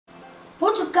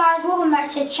What's up guys, welcome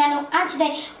back to the channel, and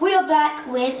today we are back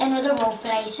with another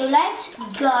roleplay. So let's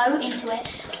go into it.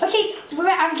 Okay,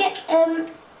 I'm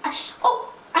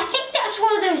I think that's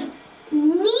one of those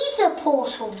nether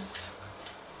portals.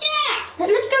 Yeah!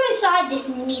 Let's go inside this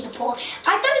nether portal.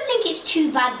 I don't think it's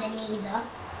too bad, the nether.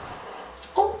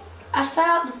 Oh, I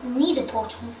found out the nether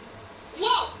portal.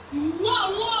 Whoa! Whoa,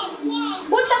 whoa, whoa!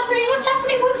 What's happening? What's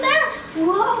happening? What's that?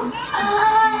 Whoa!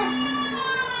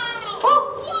 Oh!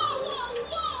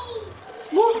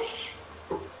 What?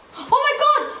 Oh my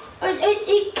god!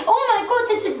 Oh my god,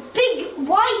 there's a big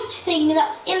white thing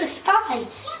that's in the sky.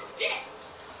 What's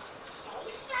this?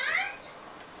 Sand?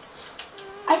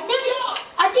 I think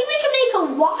we can make a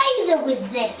wither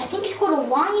with this. I think it's called a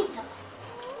wither.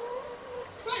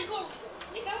 Right, go.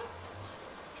 Nico?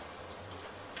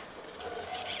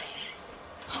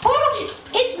 Oh my god,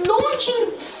 it's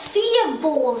launching fear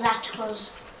balls at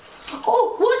us.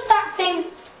 Oh, what's that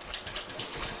thing?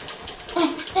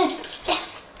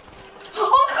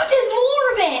 Oh my god, there's more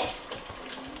of it!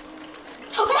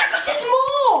 Oh my god, there's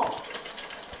more!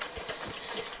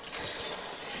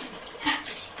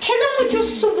 Kill him with your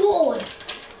sword.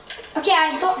 Okay,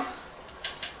 I got...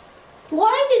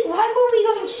 Why were we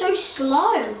going so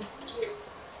slow?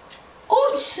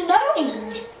 Oh, it's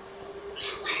snowing.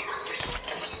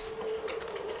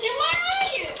 Hey, where are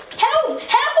you? Help!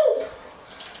 Help!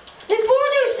 There's more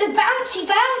of those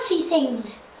bouncy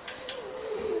things.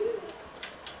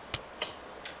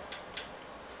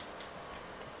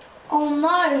 Oh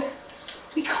no,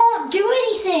 we can't do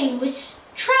anything, we're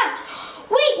trapped.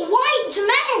 Wait, white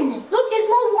men! Look, there's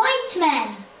more white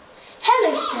men.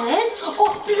 Hello, sirs.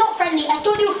 Oh, they're not friendly. I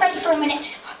thought they were friendly for a minute.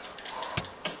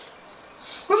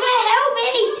 Romeo, help me!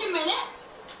 Wait a minute.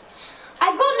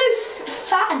 I got no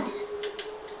fad.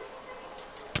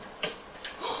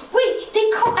 Wait, they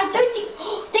can't, I don't think,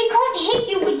 they can't hit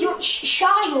you with your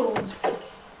shield.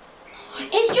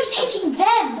 It's just hitting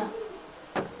them.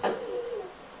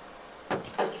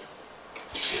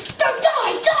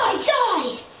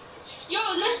 Die! Yo,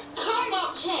 let's come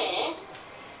up here.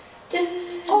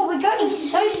 Oh, we're going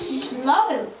so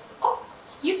slow. Oh,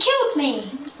 you killed me.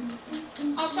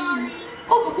 Oh, sorry.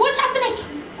 Oh, what's happening?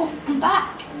 Oh, I'm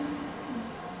back.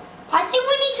 I think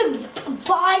we need to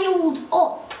build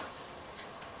up.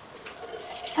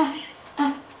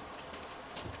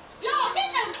 Yo,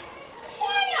 there's a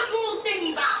fireball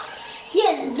thingy back.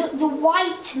 Yeah, the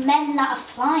white men that are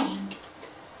flying.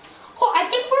 Oh, I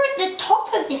think we're at the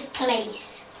top of this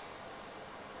place.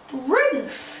 The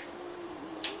roof.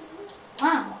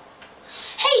 Wow.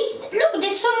 Hey, look,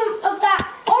 there's some of that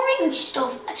orange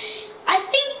stuff. I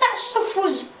think that stuff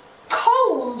was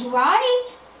cold, right?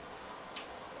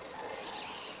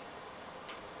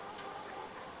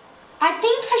 I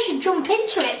think I should jump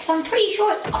into it because I'm pretty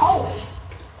sure it's cold.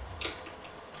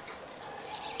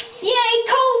 Yay,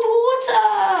 cold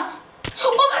water!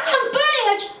 Oh my god, I'm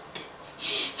burning!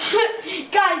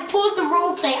 Guys, pause the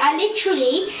roleplay. I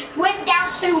literally went down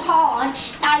so hard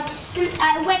that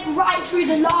I went right through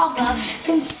the lava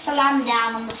and slammed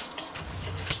down on the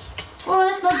floor. Oh,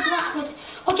 that's not that.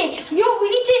 Okay, yo, we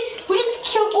need to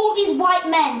kill all these white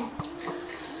men.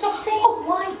 Stop saying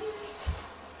white.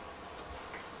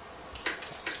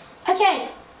 Okay.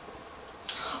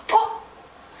 Oh,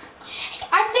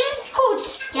 I think they're called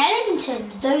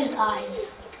skeletons, those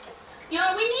guys. Yo,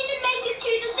 we need to make it to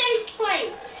the safe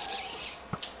place.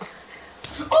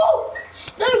 Oh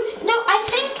no, I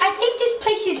think this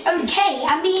place is okay.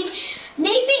 I mean,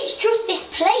 maybe it's just this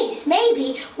place.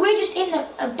 Maybe we're just in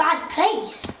a bad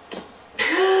place.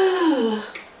 Oh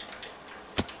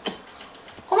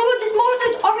my god, there's more of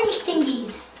those orange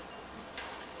thingies.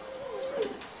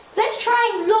 Let's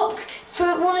try and look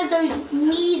for one of those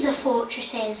nether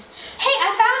fortresses. Hey,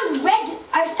 I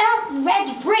found red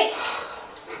brick.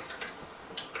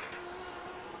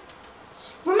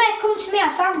 Romeo, come to me, I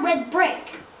found red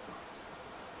brick.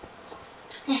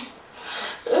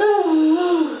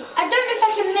 I don't know if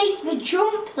I can make the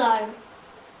jump though.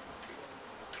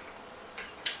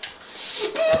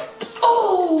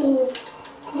 Oh,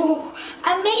 I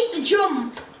made the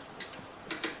jump.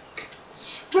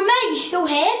 Romeo, you still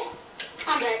here?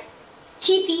 Okay.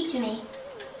 TP to me.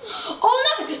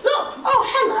 Oh no, look, oh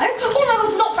hello. Oh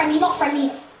no, not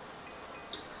friendly.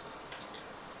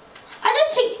 I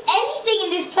don't think anything in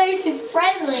this place is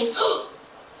friendly.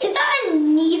 Is that a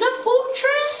nether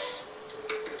fortress?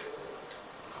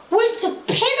 Well, it's a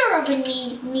pillar of a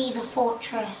nether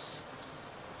fortress.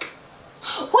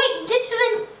 Wait, this is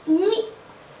a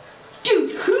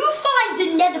dude, who finds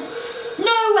a nether?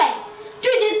 No way.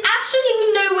 Dude, there's absolutely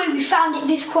no way we found it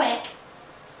this quick.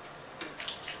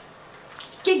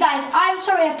 Okay, guys, I'm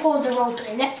sorry I paused the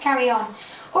roleplay. Let's carry on.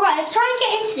 Alright, let's try and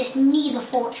get into this Nether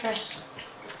fortress.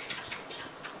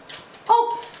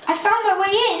 Oh, I found my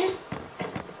way in.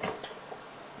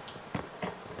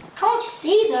 Can't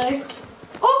see though.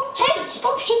 Oh, hey,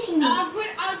 stop hitting me. I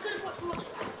was going to put towards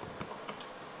that.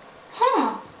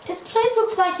 Huh, this place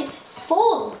looks like it's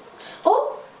full.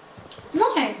 Oh,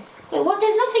 no. Wait, what?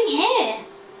 There's nothing here.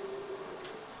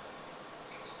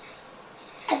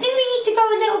 I think we need to go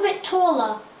a little bit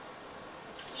taller.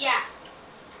 Yes.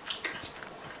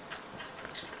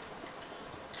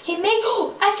 Okay, maybe.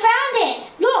 Oh, I found it.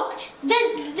 Look,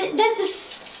 there's the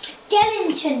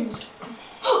skeletons.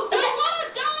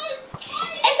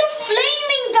 It's a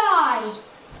flaming guy.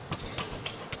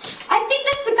 I think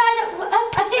that's the guy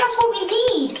I think that's what we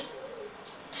need.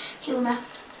 Okay, Uma.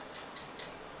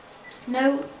 No.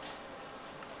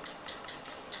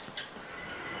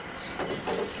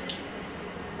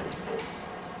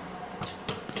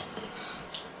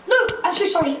 No, I'm so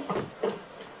sorry.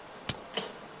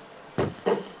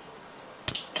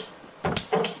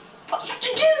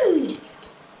 Dude!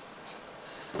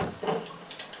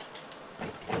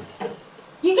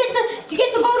 You get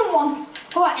the golden one.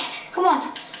 Alright, come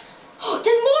on.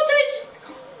 There's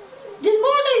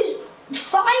more of those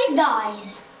fire guys.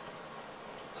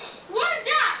 What's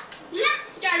that? Black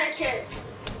skeleton.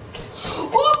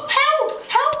 Oh, help!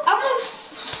 Help! I'm on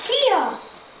fear.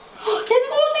 There's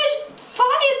more of those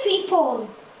fire people.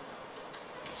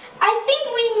 I think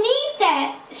we need their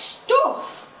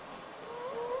stuff.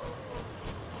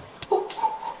 Oh.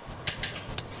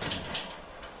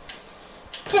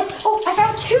 Yeah. Oh, I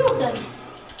found 2 of them.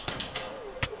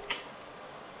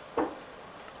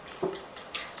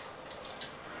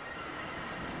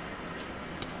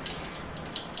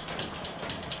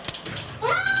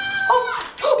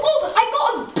 Oh, I got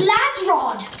a blaze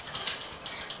rod.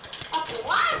 A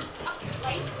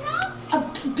blaze rod? A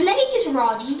blaze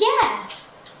rod, yeah.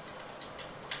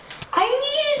 I'm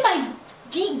gonna use my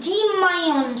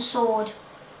Demion sword.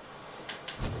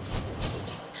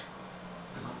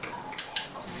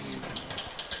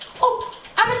 Oh,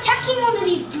 I'm attacking one of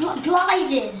these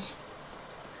blazes.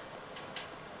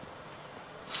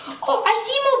 Oh, I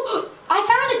see more. I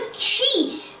found a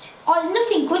chest. Oh, there's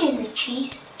nothing good in the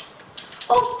chest.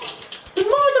 Oh, there's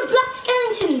more of the black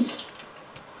skeletons.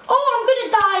 Oh, I'm gonna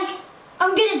die.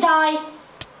 I'm gonna die.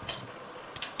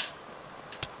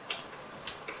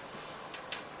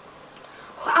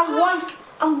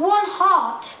 I'm one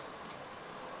heart.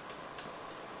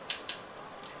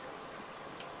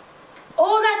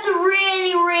 Oh, that's a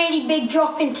really, really big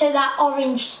drop into that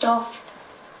orange stuff.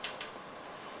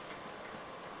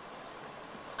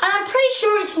 And I'm pretty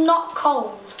sure it's not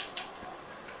cold.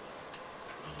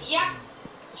 Yep.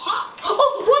 Hot.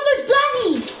 Oh, one of those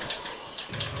blazzies.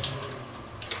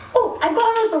 Oh, I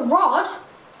got another rod.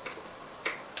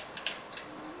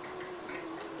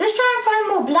 Let's try and find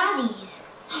more blazzies.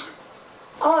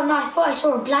 Oh no, I thought I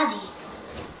saw a blazzy.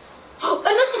 Oh,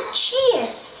 another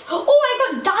chest. Oh, I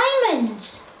got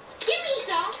diamonds. Give me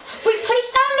some. Wait,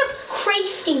 place down the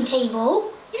crafting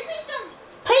table. Give me some.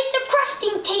 Place the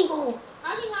crafting table.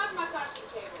 I don't have my crafting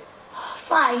table.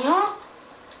 Fine, you know?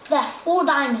 There, 4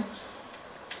 diamonds.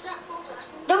 Is that full time?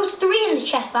 There was 3 in the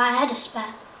chest, but I had a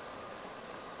spare.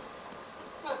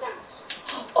 No, thanks.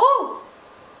 Oh!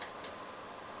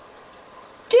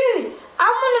 Dude, I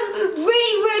want to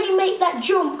really make that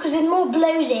jump because there's more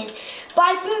blazes. But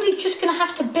I think we're just going to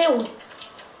have to build.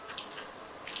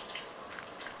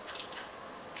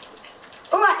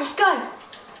 Alright, let's go.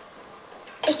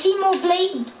 I see more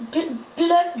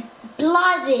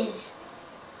blazes.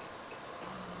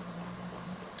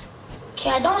 Okay,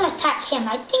 I don't want to attack him.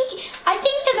 I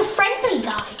think there's a friendly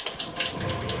guy.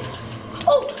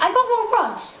 Oh, I got more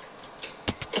rods.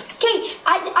 Okay,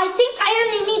 I think I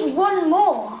only need 1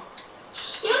 more.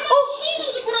 Oh,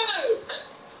 heels broke.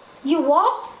 You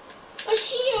what? A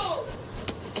heel.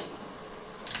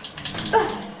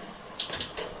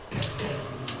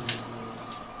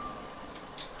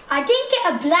 I didn't get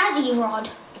a blazzy rod.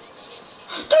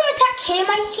 Don't attack him.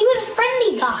 He was a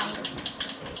friendly guy.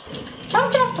 Now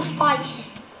I'm gonna have to fight him.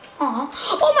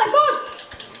 Oh my god!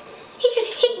 He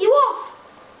just hit you off.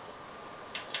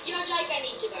 You're like I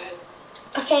need to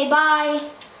go. Okay, bye.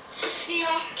 See ya.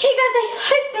 Okay, guys, I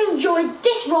hope you enjoyed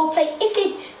this roleplay. If you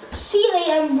did, see you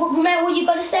later. Remember what you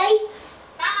gotta say.